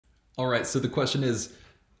All right, so the question is,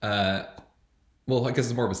 well, I guess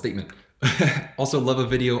it's more of a statement. Also, love a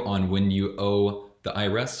video on when you owe the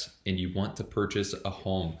IRS and you want to purchase a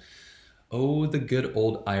home. Oh, the good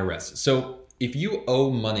old IRS. So if you owe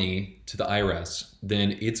money to the IRS,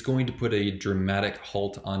 then it's going to put a dramatic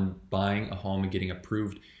halt on buying a home and getting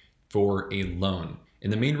approved for a loan.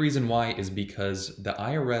 And the main reason why is because the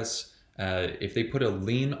IRS, if they put a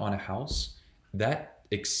lien on a house, that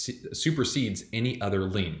supersedes any other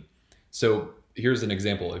lien. So here's an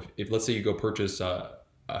example. If let's say you go purchase a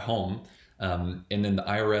home and then the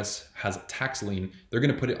IRS has a tax lien, they're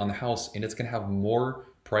going to put it on the house and it's going to have more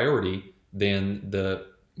priority than the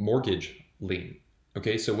mortgage lien.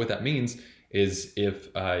 Okay, so what that means is if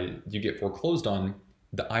you get foreclosed on,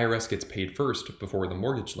 the IRS gets paid first before the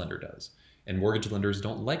mortgage lender does. And mortgage lenders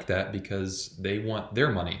don't like that because they want their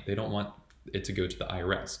money. They don't want it to go to the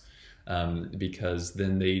IRS because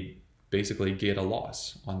then they basically get a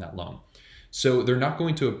loss on that loan. So they're not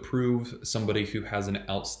going to approve somebody who has an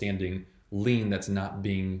outstanding lien that's not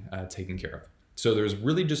being taken care of. So there's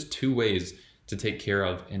really just two ways to take care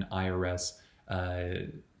of an IRS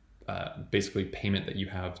basically payment that you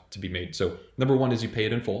have to be made. So number one is you pay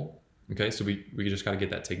it in full. Okay, so we just got to get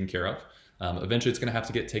that taken care of. Eventually it's going to have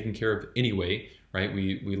to get taken care of anyway, right?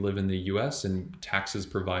 We live in the US and taxes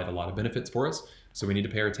provide a lot of benefits for us. So we need to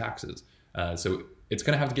pay our taxes. So it's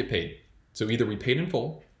going to have to get paid. So either we paid in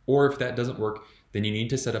full, or if that doesn't work, then you need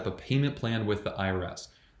to set up a payment plan with the IRS.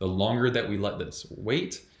 The longer that we let this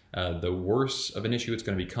wait, the worse of an issue it's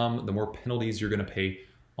going to become, the more penalties you're going to pay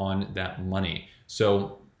on that money.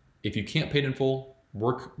 So if you can't pay it in full,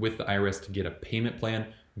 work with the IRS to get a payment plan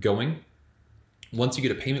going. Once you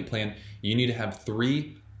get a payment plan, you need to have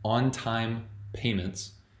 3 on-time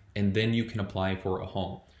payments, and then you can apply for a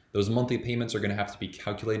home. Those monthly payments are going to have to be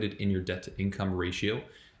calculated in your debt-to-income ratio.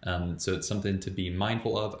 So it's something to be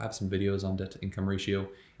mindful of. I have some videos on debt-to-income ratio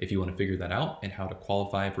if you want to figure that out and how to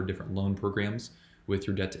qualify for different loan programs with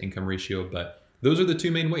your debt-to-income ratio. But those are the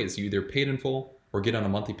two main ways. You either pay it in full or get on a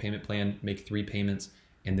monthly payment plan, make 3 payments,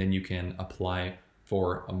 and then you can apply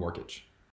for a mortgage.